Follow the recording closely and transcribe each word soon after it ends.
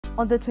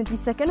On the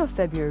 22nd of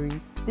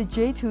February, the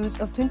J2s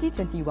of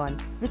 2021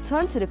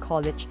 returned to the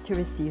college to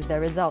receive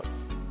their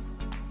results.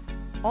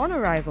 On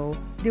arrival,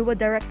 they were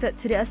directed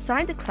to their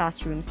assigned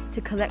classrooms to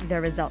collect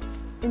their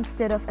results,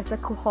 instead of as a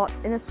cohort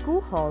in a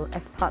school hall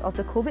as part of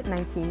the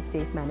COVID-19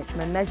 safe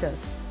management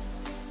measures.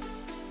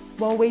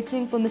 While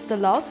waiting for Mr.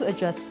 Lau to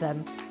address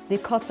them, they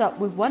caught up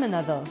with one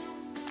another.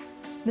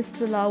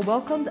 Mr. Lau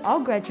welcomed our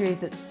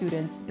graduated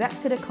students back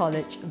to the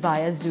college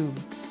via Zoom.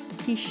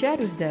 He shared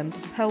with them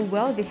how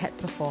well they had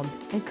performed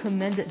and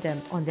commended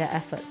them on their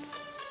efforts.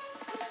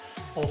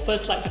 I would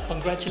first like to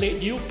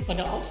congratulate you on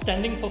your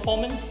outstanding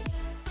performance.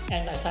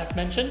 And as I've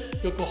mentioned,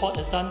 your cohort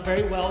has done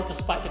very well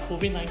despite the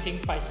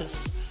COVID-19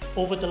 crisis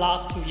over the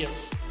last 2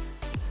 years.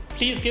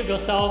 Please give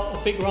yourself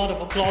a big round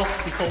of applause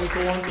before we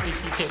go on to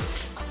the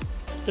details.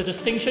 The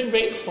distinction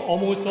rates for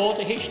almost all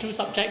the H2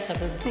 subjects have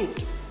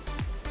improved.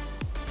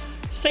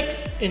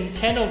 6 in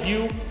 10 of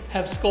you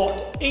have scored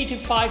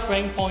 85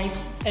 rank points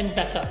and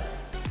better.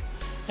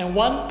 And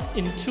 1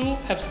 in 2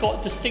 have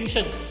scored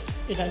distinctions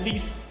in at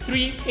least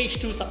 3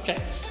 H2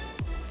 subjects.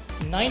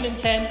 9 in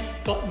 10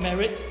 got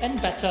merit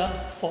and better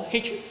for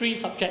H3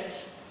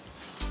 subjects.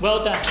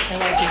 Well done,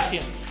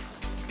 NYJCians.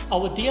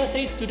 Our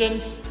DSA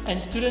students and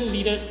student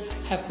leaders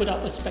have put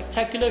up a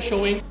spectacular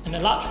showing, and a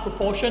large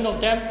proportion of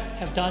them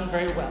have done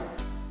very well.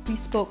 We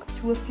spoke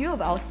to a few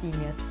of our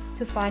seniors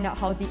to find out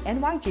how the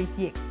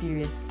NYJC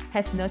experience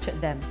has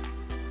nurtured them.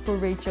 For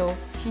Rachel,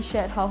 she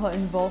shared how her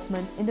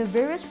involvement in the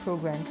various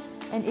programs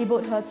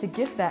enabled her to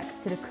give back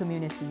to the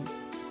community.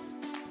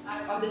 I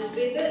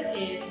participated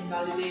in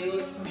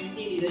Galileo's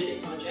Community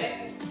Leadership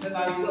Project,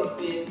 whereby we work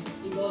with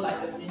people like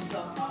the Minister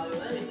of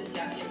Parliament, Mr.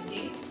 Seah Kian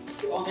Peng,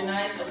 to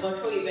organise a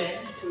virtual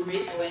event to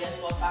raise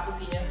awareness for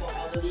sarcopenia for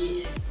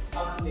elderly in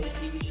our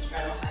community, which is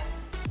Braddell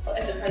Heights.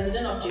 As the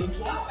president of Gym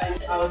Club, I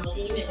led our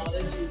team in order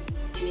to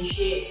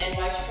initiate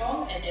NY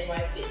Strong and NY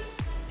Fit.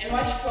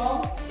 NY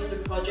Strong was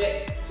a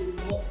project to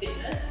promote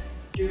fitness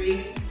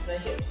during the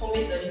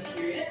home-based learning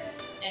period,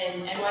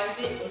 and NY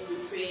Fit was to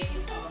train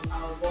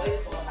our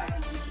boys for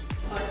IPPT.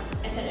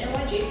 As an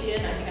NYJCian,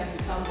 I think I've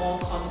become more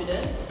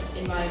confident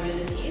in my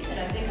abilities, and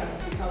I think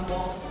I've become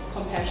more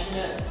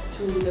compassionate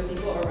to the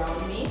people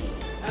around me.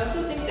 I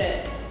also think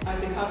that I've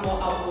become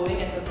more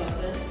outgoing as a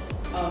person.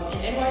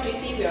 In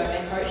NYJC, we are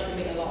encouraged to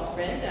make a lot of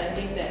friends, and I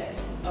think that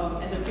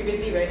as a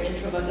previously very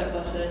introverted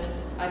person,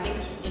 I think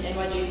in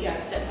NYJC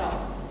I've stepped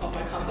out of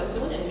my comfort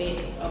zone and made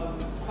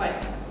quite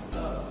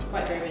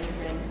very many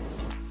friends.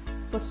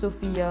 For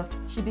Sophia,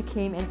 she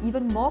became an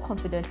even more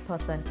confident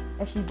person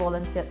as she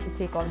volunteered to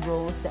take on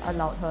roles that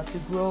allowed her to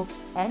grow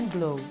and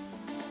glow.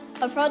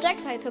 A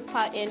project I took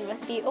part in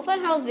was the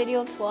Open House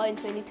Video Tour in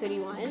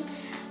 2021.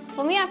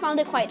 For me, I found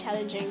it quite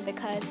challenging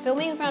because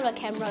filming in front of a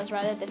camera is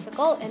rather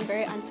difficult and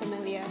very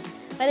unfamiliar.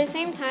 But at the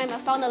same time, I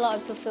found a lot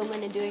of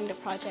fulfillment in doing the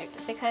project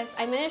because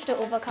I managed to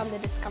overcome the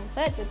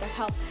discomfort with the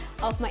help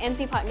of my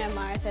MC partner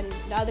Mars and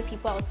the other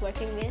people I was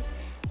working with.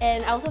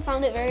 And I also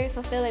found it very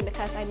fulfilling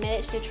because I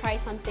managed to try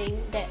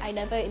something that I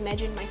never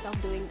imagined myself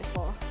doing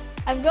before.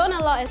 I've grown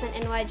a lot as an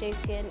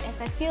NYJCian as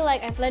I feel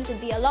like I've learned to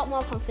be a lot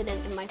more confident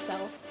in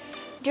myself.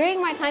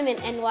 During my time in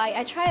NY,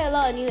 I tried a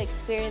lot of new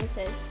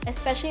experiences,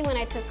 especially when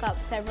I took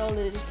up several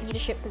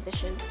leadership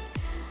positions.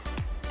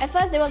 At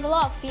first, there was a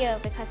lot of fear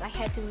because I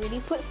had to really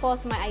put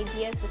forth my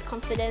ideas with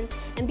confidence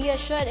and be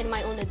assured in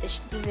my own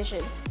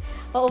decisions.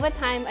 But over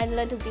time, I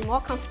learned to be more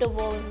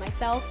comfortable with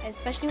myself,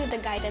 especially with the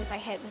guidance I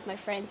had with my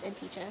friends and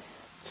teachers.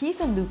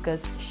 Keith and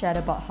Lucas shared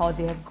about how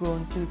they have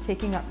grown through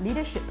taking up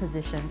leadership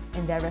positions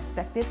in their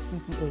respective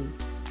CCAs.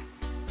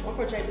 One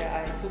project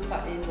that I took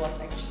part in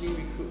was actually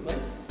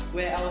recruitment,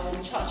 where I was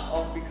in charge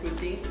of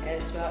recruiting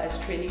as well as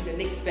training the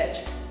next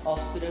batch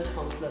of student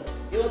counsellors.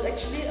 It was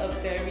actually a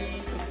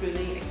very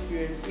fulfilling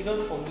experience, even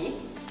for me,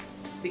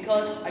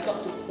 because I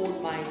got to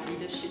hone my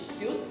leadership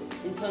skills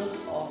in terms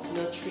of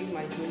nurturing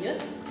my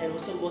juniors and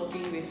also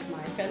working with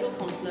my fellow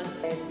counsellors,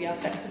 and we are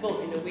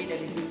flexible in the way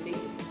that we do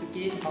things to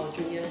give our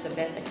juniors the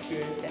best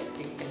experience that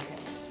they can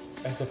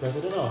have. As the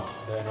president of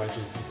the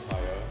NYJC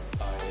choir,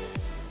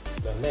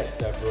 I led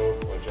several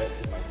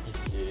projects in my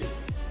CCA,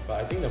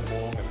 but I think the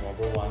more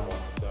memorable one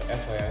was the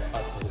SYF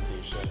Arts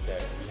presentation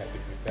that we had to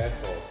prepare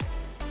for.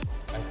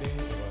 I think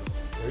it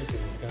was very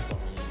significant for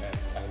me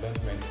as I learned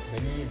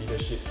many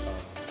leadership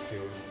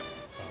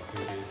skills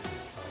through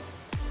this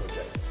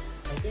project.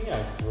 I think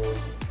I've grown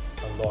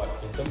a lot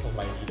in terms of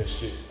my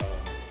leadership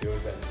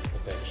skills and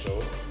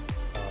potential.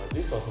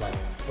 This was my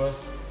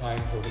first time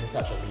holding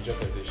such a major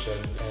position,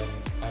 and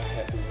I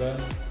had to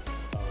learn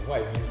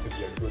what it means to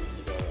be a good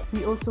leader.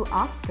 We also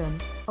asked them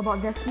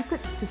about their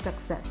secrets to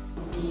success.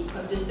 Be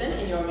consistent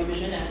in your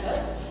revision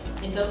efforts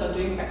in terms of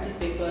doing practice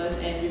papers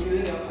and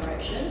reviewing your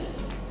corrections.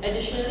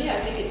 Additionally,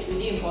 I think it's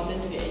really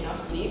important to get enough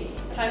sleep.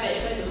 Time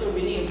management is also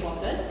really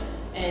important,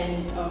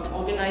 and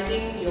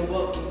organising your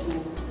work into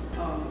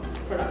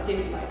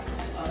productive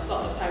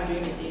slots of time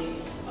during the day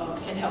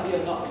can help you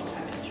a lot with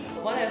time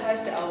management. One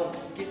advice that I would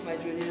give my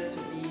juniors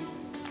would be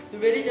to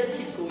really just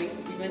keep going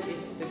even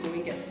if the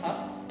going gets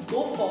tough.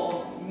 Go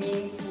for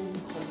meaningful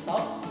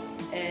consults,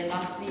 and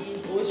lastly,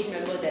 always remember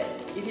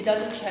If it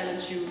doesn't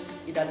challenge you,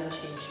 it doesn't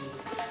change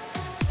you.